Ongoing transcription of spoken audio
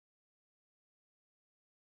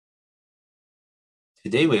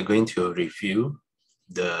Today we're going to review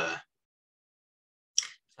the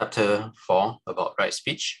chapter 4 about right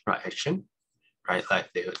speech, right action, right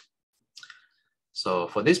livelihood. So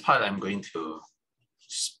for this part, I'm going to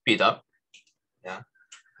speed up.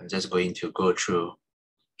 I'm just going to go through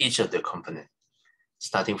each of the components,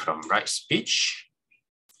 starting from right speech.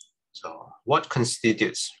 So what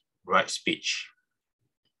constitutes right speech?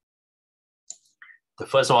 The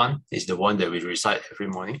first one is the one that we recite every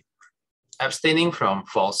morning. Abstaining from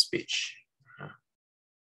false speech.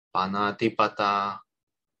 Panatipata,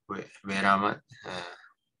 Veramat,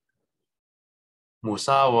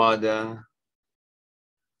 Musawada.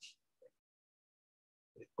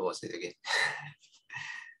 What was it again?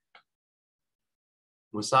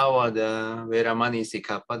 Musawada, Veramani,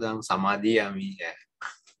 Sikapadang, Samadhiyami.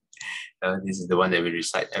 This is the one that we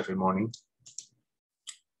recite every morning.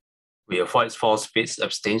 We avoid false speech,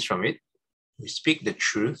 abstain from it. We speak the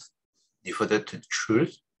truth, devoted to the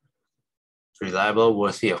truth, reliable,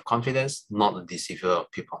 worthy of confidence, not a deceiver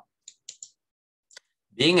of people.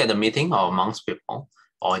 Being at a meeting or amongst people,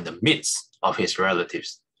 or in the midst of his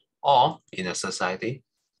relatives, or in a society,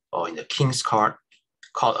 or in the king's court,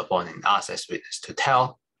 called upon and asked as witness to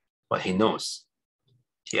tell what he knows.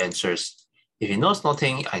 He answers, if he knows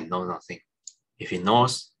nothing, I know nothing. If he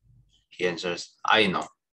knows, he answers, I know.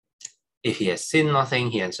 If he has seen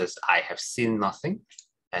nothing, he answers, I have seen nothing.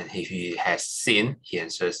 And if he has seen, he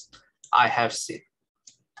answers, I have seen.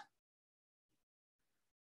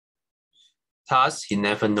 Thus, he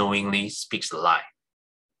never knowingly speaks a lie,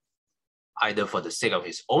 either for the sake of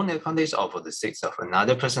his own advantage or for the sake of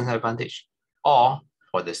another person's advantage, or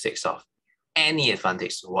for the sake of any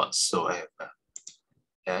advantage whatsoever.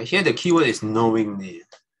 Here the keyword is knowingly.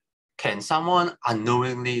 Can someone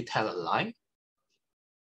unknowingly tell a lie?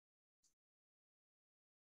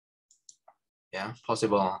 Yeah,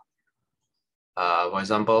 possible. For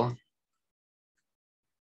example,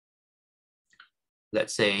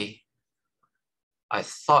 let's say I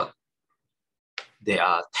thought there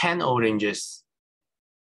are 10 oranges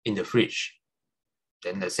in the fridge.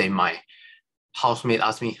 Then let's say my housemate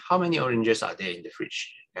asked me, how many oranges are there in the fridge?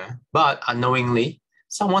 Yeah? But unknowingly,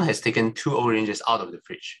 someone has taken 2 oranges out of the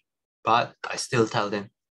fridge. But I still tell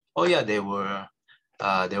them, oh yeah, there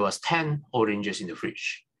was 10 oranges in the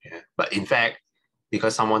fridge. Yeah? But in fact,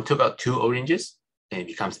 because someone took out 2 oranges, then it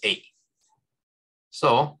becomes 8.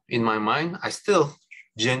 So in my mind, I still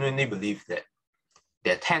genuinely believe that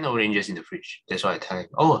there are 10 oranges in the fridge. That's why I tell him,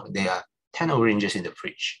 oh, there are 10 oranges in the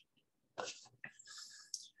fridge.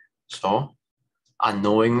 So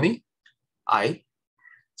unknowingly, I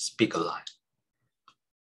speak a lie.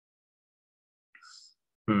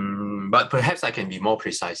 But perhaps I can be more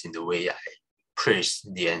precise in the way I praise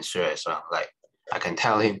the answer as well. Like I can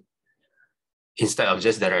tell him, instead of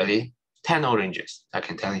just directly 10 oranges, I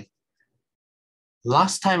can tell him,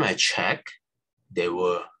 last time I checked, there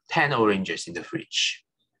were 10 oranges in the fridge.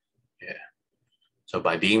 Yeah. So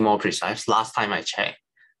by being more precise, last time I checked,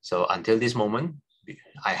 so until this moment,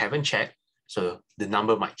 I haven't checked, so the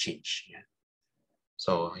number might change. Yeah.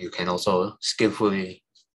 So you can also skillfully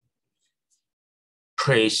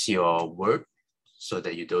praise your word so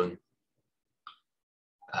that you don't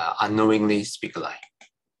unknowingly speak a lie.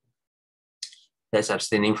 That's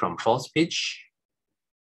abstaining from false speech.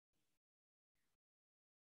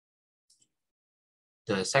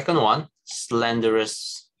 The second one,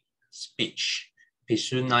 slanderous speech.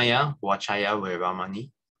 Pisunaya Wachaya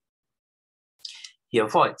Veramani. He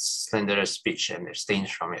avoids slanderous speech and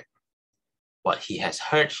abstains from it. What he has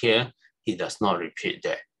heard here, he does not repeat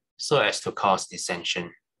there, so as to cause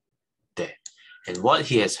dissension there. And what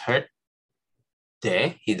he has heard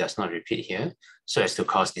there, he does not repeat here, so as to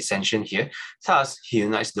cause dissension here. Thus, he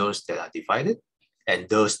unites those that are divided, and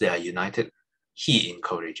those that are united, he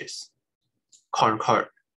encourages. Concord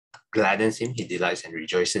gladdens him, he delights and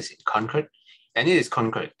rejoices in concord, and it is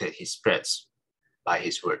concord that he spreads by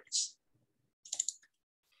his words.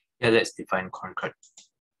 Here, let's define concord.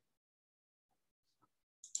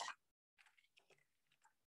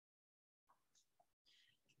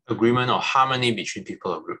 Agreement or harmony between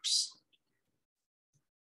people or groups.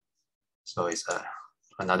 So it's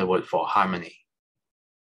another word for harmony.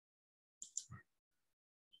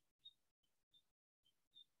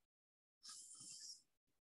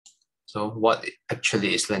 So what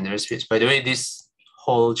actually is slanderous speech? By the way, this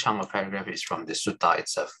whole chunk of paragraph is from the sutta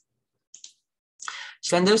itself.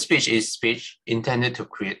 Slanderous speech is speech intended to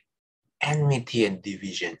create enmity and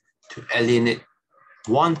division, to alienate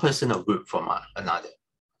one person or group from another.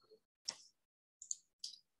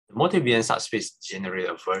 The motive behind such speech generate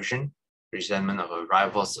aversion, resentment of a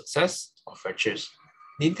rival's success or virtues,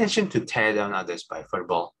 the intention to tear down others by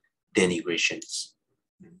verbal denigrations.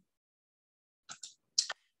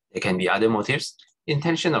 There can be other motives: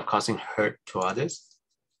 intention of causing hurt to others,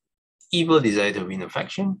 evil desire to win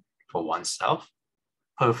affection for oneself,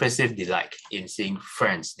 pervasive delight in seeing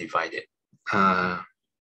friends divided.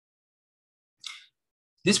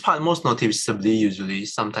 This part most noticeably, usually,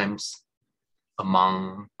 sometimes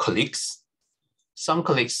among colleagues. Some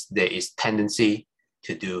colleagues, there is tendency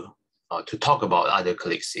to do or to talk about other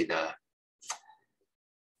colleagues in a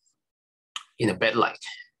bad light,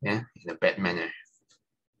 in a bad manner.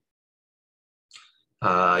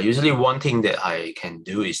 Usually one thing that I can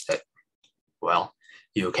do is that, well,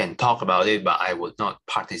 you can talk about it, but I would not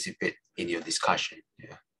participate in your discussion.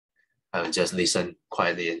 I will just listen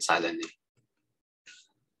quietly and silently.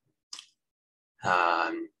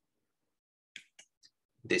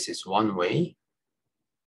 This is one way.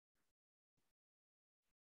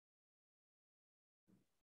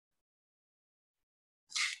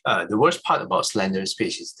 The worst part about slanderous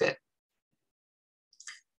speech is that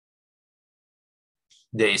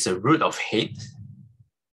there is a root of hate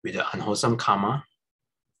with an unwholesome karma,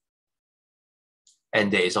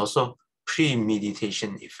 and there is also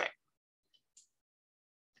premeditation effect.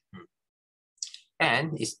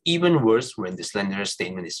 And it's even worse when the slanderous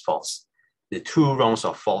statement is false. The two wrongs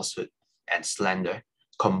of falsehood and slander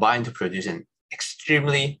combine to produce an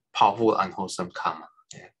extremely powerful unwholesome karma.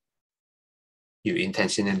 You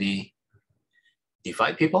intentionally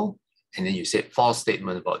divide people, and then you say false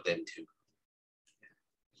statement about them too.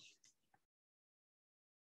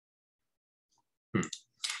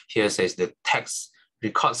 Here says the text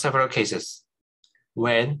records several cases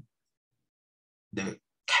when the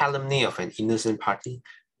calumny of an innocent party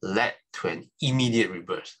led to an immediate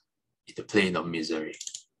rebirth in the plane of misery.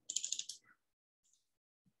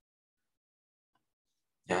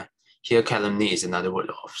 Here calumny is another word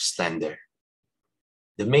of slander.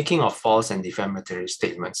 The making of false and defamatory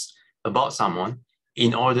statements about someone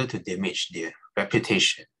in order to damage their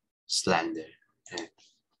reputation, slander.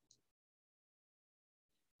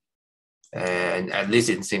 And at least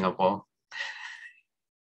in Singapore,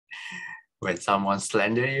 when someone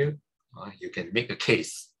slander you, you can make a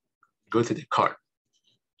case, go to the court,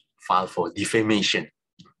 file for defamation,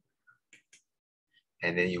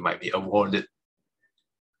 and then you might be awarded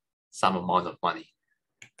some amount of money.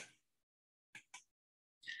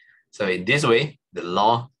 So in this way, the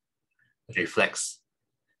law reflects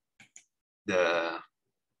the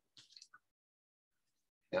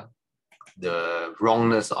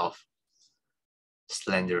wrongness of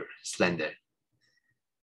slander.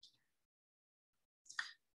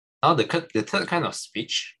 Now the third kind of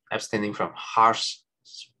speech, abstaining from harsh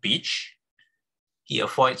speech, he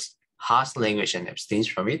avoids harsh language and abstains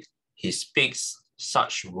from it. He speaks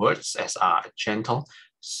such words as are gentle,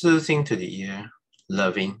 soothing to the ear,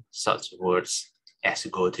 loving, such words as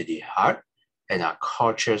go to the heart, and are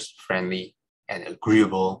courteous, friendly, and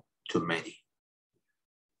agreeable to many.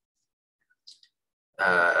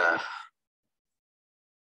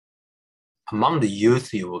 Among the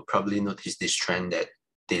youth, you will probably notice this trend that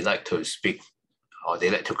they like to speak, or they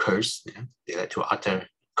like to curse. They like to utter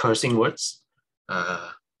cursing words.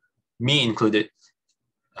 Me included.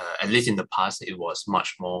 At least in the past, it was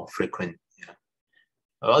much more frequent.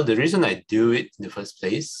 Well, the reason I do it in the first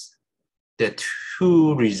place, there are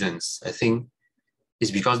two reasons. I think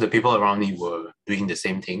it's because the people around me were doing the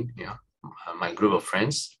same thing. My group of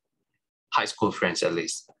friends, high school friends at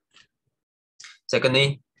least.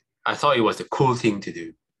 Secondly, I thought it was the cool thing to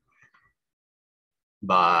do.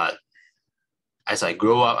 But as I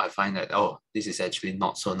grow up, I find that, this is actually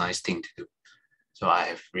not so nice thing to do. So I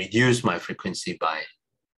have reduced my frequency by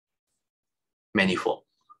manifold.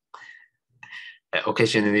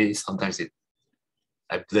 Occasionally, sometimes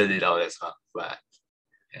I blurt it out as well, but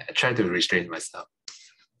I try to restrain myself.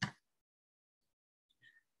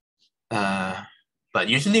 But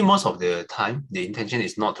usually, most of the time, the intention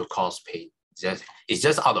is not to cause pain. It's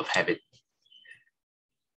just out of habit.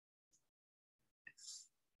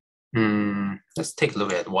 Let's take a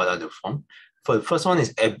look at what are the forms. For the first one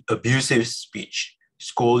is abusive speech,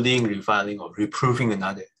 scolding, reviling, or reproving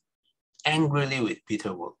another, angrily with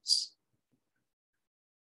bitter words.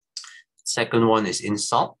 Second one is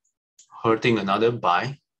insult, hurting another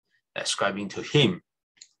by ascribing to him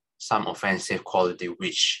some offensive quality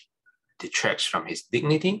which detracts from his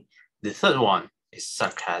dignity. The third one is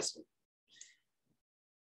sarcasm.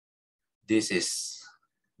 This is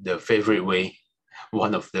the favorite way,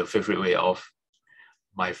 one of the favorite way of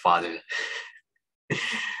my father.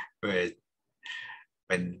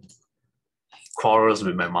 when he quarrels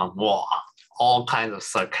with my mom, all kinds of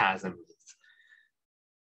sarcasm.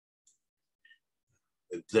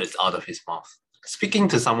 with blood out of his mouth, speaking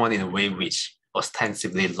to someone in a way which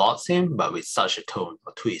ostensibly lauds him, but with such a tone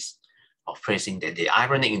or twist of praising that the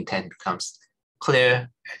ironic intent becomes clear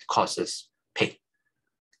and causes pain.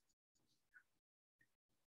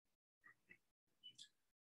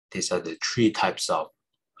 These are the three types of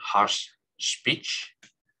harsh speech.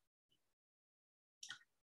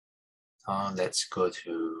 Let's go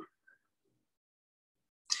to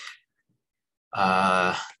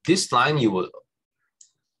this line you will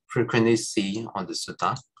frequently see on the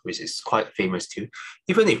sutta, which is quite famous too.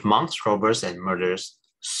 Even if monks, robbers, and murderers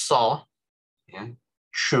saw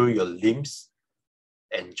through your limbs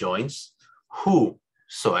and joints,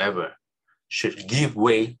 whosoever should give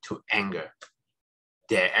way to anger,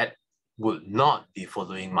 thereat would not be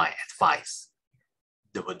following my advice,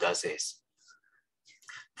 the Buddha says.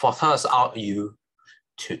 For thus ought you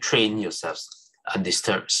to train yourselves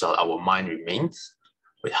undisturbed so our mind remains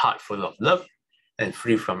with heart full of love and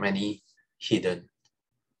free from any hidden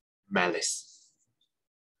malice.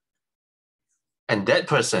 And that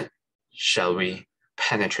person shall we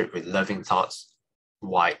penetrate with loving thoughts,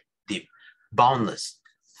 wide, deep, boundless,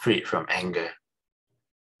 free from anger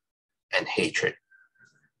and hatred.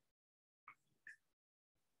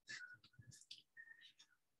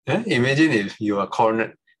 Imagine if you are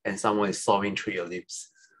cornered and someone is sawing through your lips.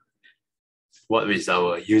 What is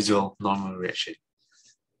our usual normal reaction?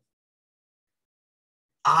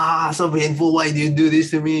 So painful, why do you do this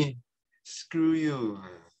to me? Screw you.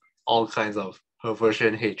 All kinds of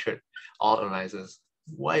perversion, hatred, all arises.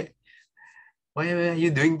 Why are you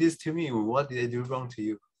doing this to me? What did I do wrong to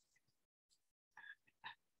you?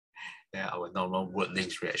 Our normal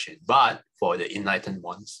wordlings reaction. But for the enlightened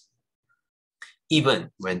ones,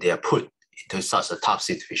 even when they are put into such a tough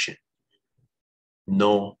situation,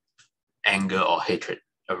 no anger or hatred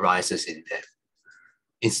arises in them.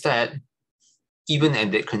 Instead, even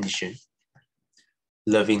in that condition,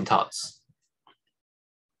 loving thoughts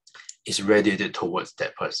is radiated towards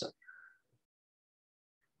that person.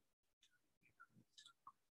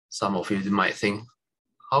 Some of you might think,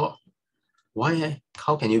 how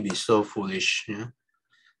can you be so foolish?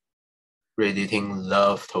 Radiating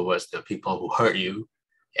love towards the people who hurt you,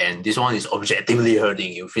 and this one is objectively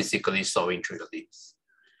hurting you, physically sawing through your lips.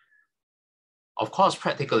 Of course,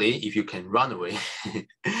 practically, if you can run away,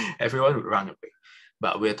 everyone would run away.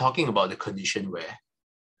 But we're talking about the condition where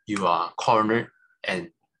you are cornered and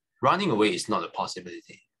running away is not a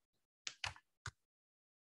possibility.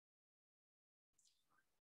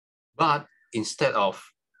 But instead of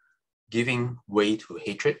giving way to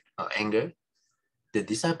hatred or anger,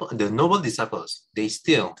 the noble disciples, they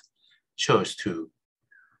still chose to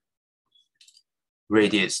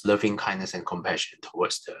radiate loving kindness and compassion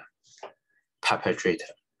towards the perpetrator.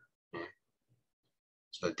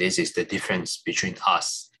 So this is the difference between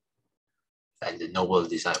us and the noble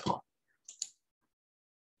disciple.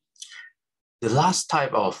 The last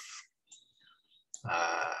type of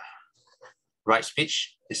right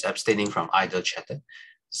speech is abstaining from idle chatter.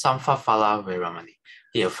 Samphaphala Veramani.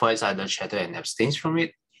 He avoids idle chatter and abstains from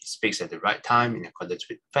it. He speaks at the right time in accordance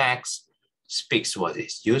with facts, speaks what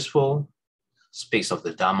is useful, speaks of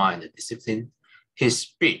the Dharma and the discipline. His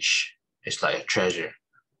speech is like a treasure,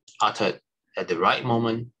 uttered at the right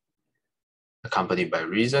moment, accompanied by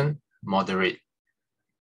reason, moderate,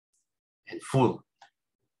 and full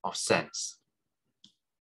of sense.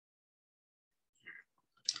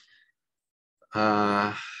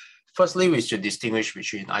 Firstly, we should distinguish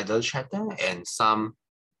between idle chatter and some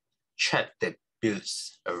chat that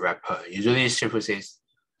builds a rapport. Usually, Shifu says,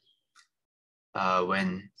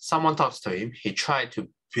 when someone talks to him, he tried to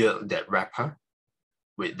build that rapport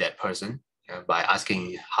with that person by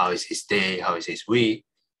asking how is his day, how is his week.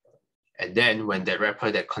 And then when that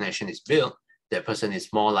rapport, that connection is built, that person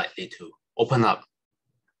is more likely to open up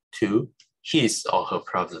to his or her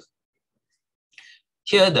problem.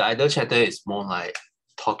 Here, the idle chatter is more like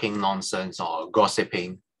talking nonsense or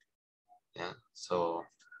gossiping. So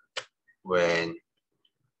and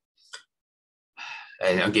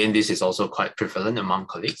again, this is also quite prevalent among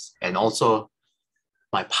colleagues. And also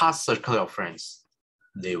my past circle of friends,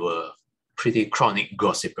 they were pretty chronic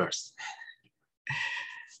gossipers.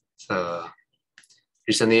 So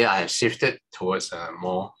recently I have shifted towards a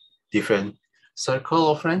more different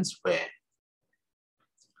circle of friends where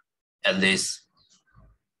at least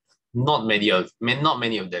not many of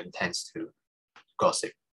them tends to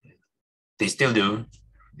gossip. They still do.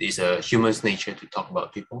 It's a human's nature to talk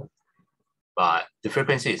about people, but the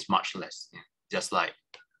frequency is much less, just like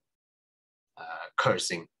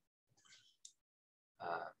cursing.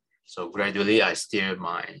 So gradually I steer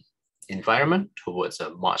my environment towards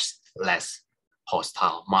a much less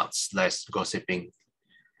hostile, much less gossiping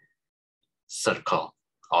circle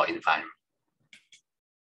or environment.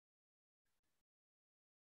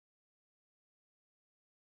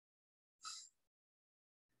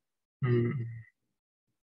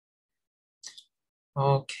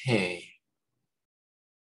 Okay.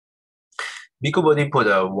 Bhikkhu Bodhi put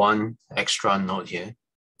one extra note here.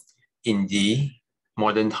 In the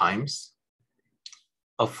modern times,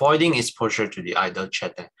 avoiding exposure to the idle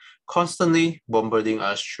chatter, constantly bombarding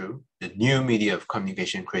us through the new media of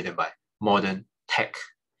communication created by modern tech,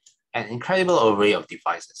 an incredible array of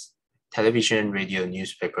devices, television, radio,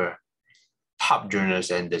 newspaper, pub journals,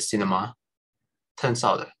 and the cinema, turns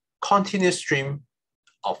out a continuous stream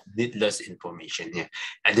of needless information here.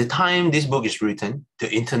 At the time this book is written,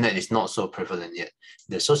 the internet is not so prevalent yet.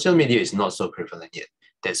 The social media is not so prevalent yet.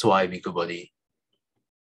 That's why Bhikkhu Bodhi,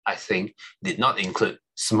 I think, did not include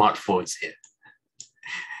smartphones here.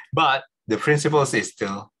 But the principles is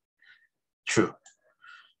still true.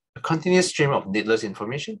 A continuous stream of needless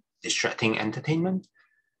information, distracting entertainment,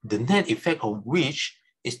 the net effect of which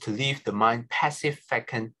is to leave the mind passive,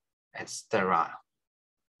 vacant, and sterile.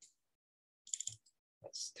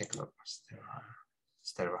 Let's take a look.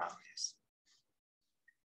 Sterile, yes.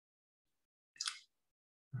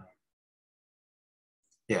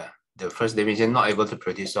 Yeah, the first definition, not able to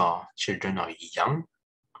produce children or young.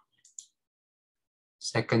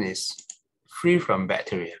 Second is free from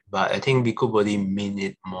bacteria, but I think Bhikkhu Bodhi mean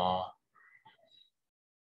it more.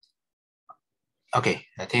 Okay,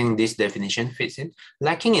 I think this definition fits in.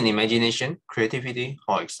 Lacking in imagination, creativity,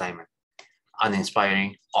 or excitement.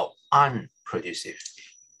 Uninspiring or unproductive.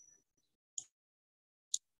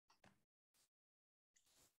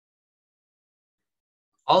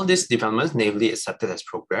 All these developments, naively accepted as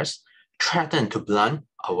progress, threaten to blunt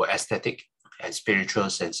our aesthetic and spiritual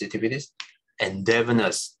sensitivities and deafen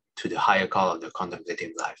us to the higher call of the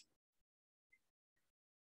contemplative life.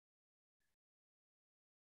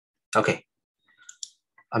 Okay,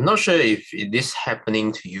 I'm not sure if it is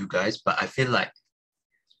happening to you guys, but I feel like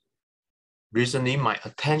recently my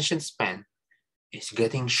attention span is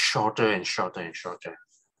getting shorter and shorter and shorter.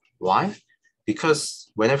 Why? Because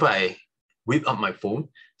whenever I whip up my phone,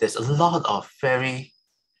 there's a lot of very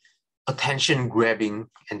attention-grabbing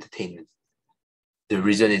entertainment. The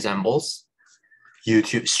recent examples,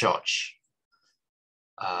 YouTube Shorts,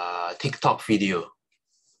 TikTok video,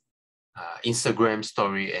 Instagram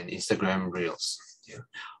story, and Instagram Reels. Yeah.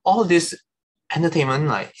 All this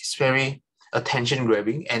entertainment is very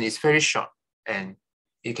attention-grabbing and it's very short and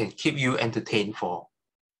it can keep you entertained for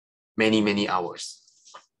many, many hours.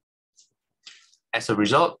 As a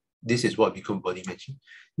result, this is what Bhikkhu Bodhi mentioned.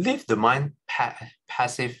 Leave the mind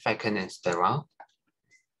passive, vacant, and sterile.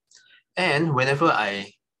 And whenever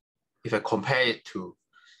if I compare it to,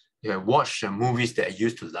 if I watch the movies that I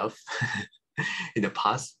used to love in the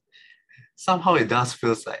past, somehow it does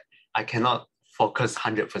feel like I cannot focus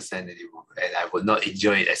 100% anymore and I would not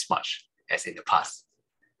enjoy it as much as in the past.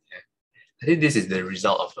 Yeah. I think this is the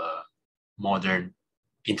result of a modern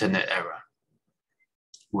internet era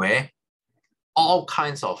where all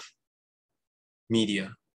kinds of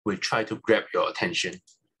media will try to grab your attention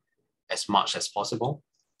as much as possible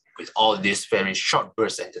with all this very short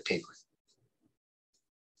burst entertainment.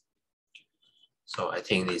 So I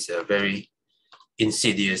think it's a very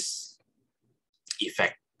insidious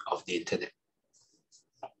effect of the internet.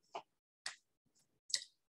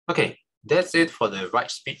 Okay, that's it for the right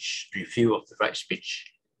speech, review of the right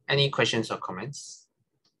speech. Any questions or comments?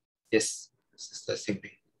 Yes, Sister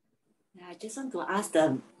Singpei. I just want to ask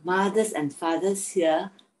the mothers and fathers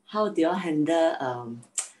here, how do you handle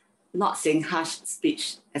not saying harsh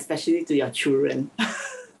speech, especially to your children?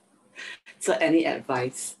 So any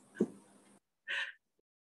advice?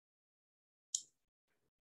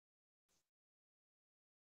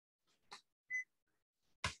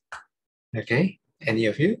 Okay, any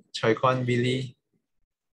of you? Choi Kwan, Billy,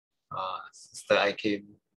 Sister Aikim.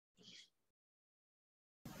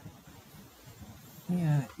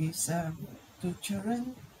 Yeah, it's to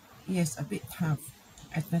children, yes, a bit tough,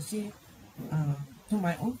 especially to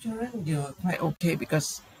my own children. They were quite okay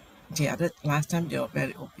because last time they were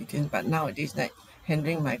very obedient, but nowadays like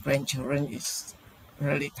handling my grandchildren is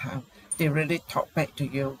really tough. They really talk back to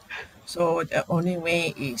you, so the only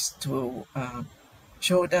way is to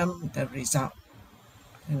show them the result.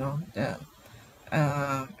 You know,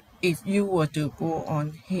 if you were to go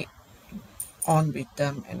on with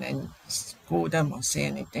them and then scold them or say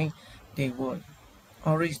anything, they would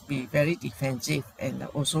always be very defensive and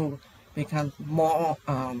also become more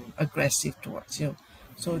aggressive towards you.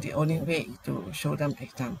 So the only way is to show them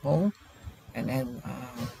example and then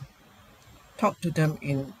talk to them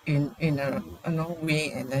in a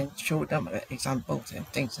way, and then show them examples and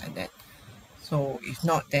things like that. So if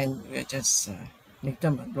not, then we'll just leave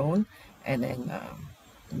them alone, and then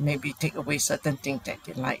maybe take away certain things that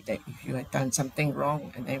they like. That if you have done something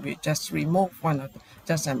wrong, and then we just remove one of the,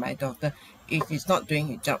 just like my daughter, if he's not doing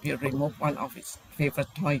his job, you remove one of his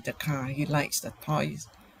favorite toy, the car. He likes the toy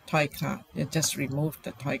car. You just remove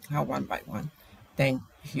the toy car one by one. Then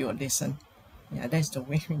he will listen. Yeah, that's the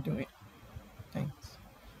way we do it. Thanks.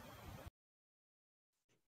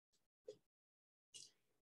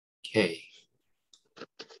 Okay.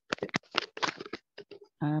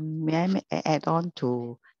 May I add on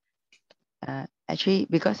to, actually,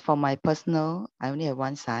 because for my personal, I only have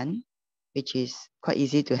one son, which is quite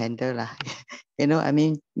easy to handle lah. You know, I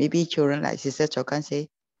mean, maybe children, like Sister Chokan say,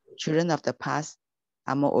 children of the past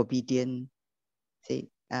are more obedient. Say,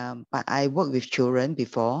 but I worked with children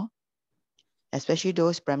before, especially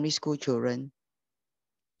those primary school children.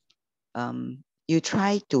 You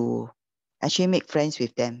try to actually make friends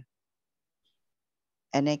with them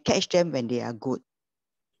and then catch them when they are good.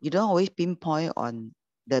 You don't always pinpoint on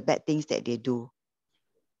the bad things that they do.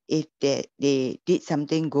 If they did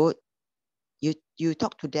something good, you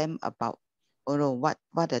talk to them about, oh no, what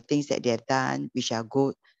are the things that they have done which are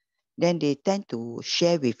good. Then they tend to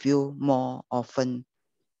share with you more often.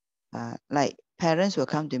 Like parents will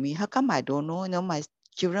come to me, how come I don't know? You know, my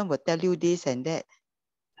children will tell you this and that.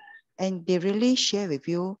 And they really share with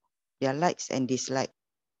you their likes and dislikes,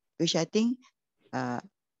 which I think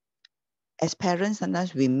as parents,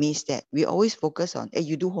 sometimes we miss that. We always focus on, hey,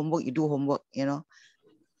 you do homework, you know.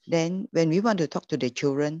 Then when we want to talk to the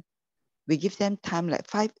children, we give them time, like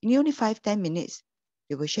only 5-10 minutes.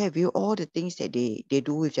 They will share with you all the things that they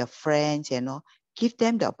do with their friends, you know. Give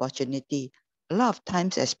them the opportunity. A lot of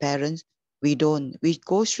times as parents, we don't. We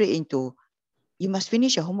go straight into, you must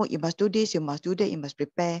finish your homework, you must do this, you must do that, you must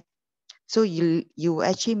prepare. So you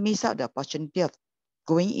actually miss out the opportunity of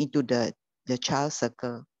going into the child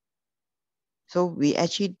circle. So we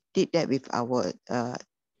actually did that with our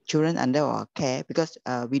children under our care, because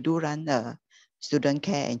we do run student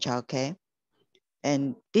care and child care.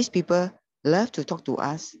 And these people love to talk to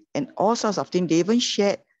us and all sorts of things. They even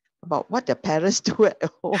shared about what the parents do at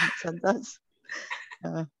home sometimes.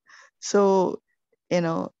 So, you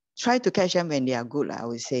know, try to catch them when they are good, I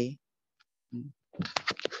would say.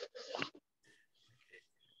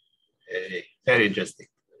 Very interesting.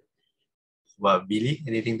 Well, Billy,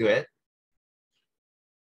 anything to add?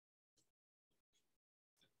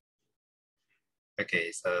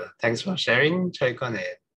 Okay, so thanks for sharing, Choi Kon and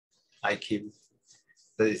I Kim.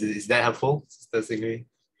 So is that helpful, Sister Singri?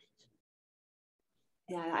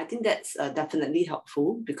 Yeah, I think that's definitely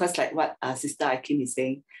helpful, because like what Sister Akim is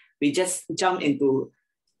saying, we just jump into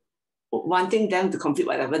wanting them to complete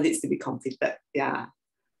whatever needs to be completed. Yeah.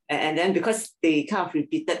 And then because they kind of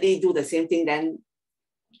repeatedly do the same thing, then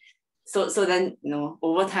so then, you know,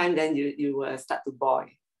 over time, then you will start to boil.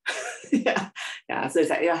 Yeah. So it's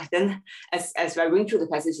like, yeah, then as we're going through the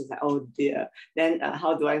passage, it's like, oh dear, then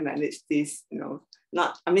how do I manage this? You know,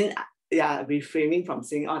 reframing from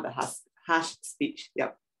saying all the harsh speech.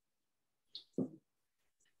 Yep.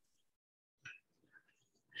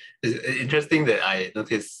 It's interesting that I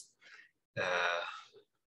noticed,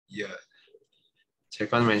 Choi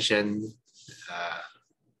Kon mentioned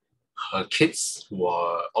her kids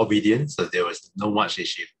were obedient, so there was no much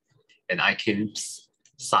issue. And I Kim's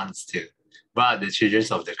sons too. But the children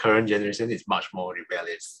of the current generation is much more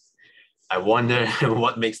rebellious. I wonder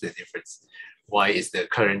what makes the difference. Why is the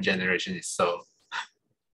current generation is so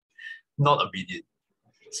not obedient,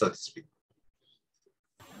 so to speak?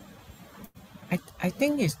 I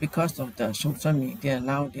think it's because of the social media.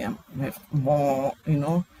 Now they have more, you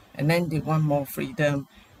know, and then they want more freedom.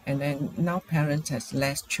 And then now parents has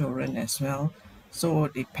less children as well, so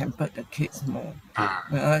they pamper the kids more.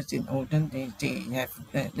 Whereas in olden days, they have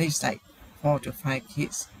at least like 4 to 5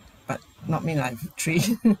 kids, but not me, like 3.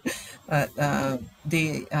 But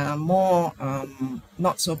they are more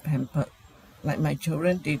not so pampered. Like my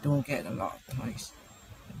children, they don't get a lot of toys.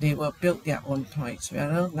 They will build their own toys.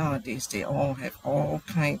 Whereas nowadays they all have all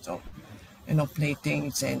kinds of, you know,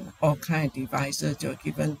 playthings and all kinds of devices. They're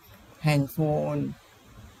given handphone,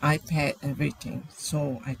 iPad, everything.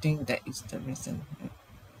 So I think that is the reason.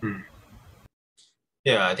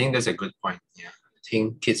 Yeah, I think that's a good point. Yeah, I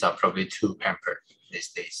think kids are probably too pampered these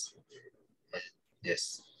days.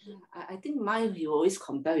 Yes. I think mine, you always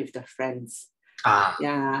compare with the friends.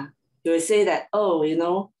 Yeah. You will say that, oh, you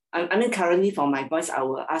know, I mean, currently for my boys, I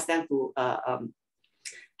will ask them to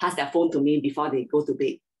pass their phone to me before they go to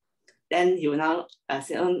bed. Then you will now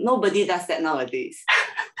say, oh, nobody does that nowadays.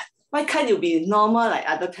 Why can't you be normal like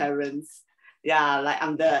other parents? Yeah, like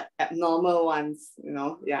I'm the abnormal ones, you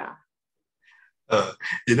know, yeah.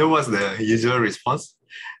 You know what's the usual response?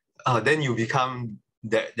 Then you become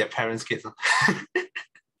their parents' kids.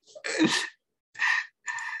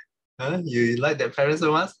 You like their parents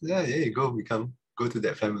so much? Yeah, you go to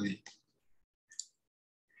that family.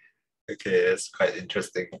 Okay, that's quite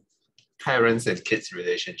interesting. Parents and kids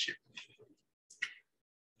relationship,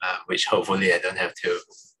 which hopefully I don't have to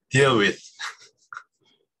deal with.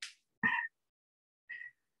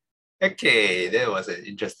 Okay, that was an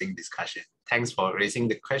interesting discussion. Thanks for raising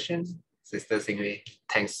the question, Sister Singwei.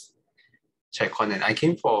 Thanks, Chai Kwan and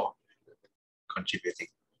Aikin, for contributing.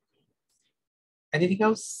 Anything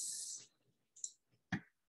else?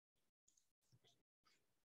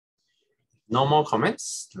 No more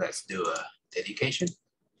comments. Let's do a dedication.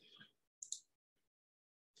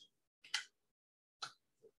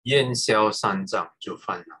 愿消三障诸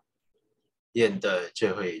烦恼，愿得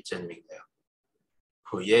智慧真明了。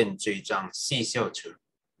普愿罪障悉消除，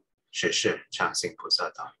实是常行菩萨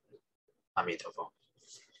道。阿弥陀佛。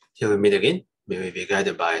Till we meet again, may we be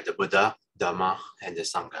guided by the Buddha, Dharma, and the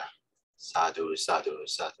Sangha. Sadhu, sadhu,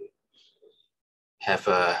 sadhu. Have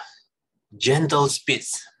a gentle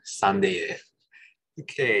speech Sunday.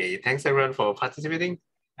 Okay, thanks everyone for participating.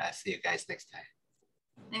 I'll see you guys next time.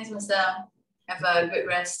 Thanks, Mr. Have a good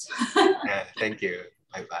rest. Yeah, thank you.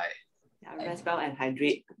 Bye-bye. Yeah, rest well and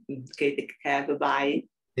hydrate. Okay, take care. Bye-bye.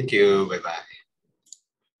 Thank you. Bye-bye.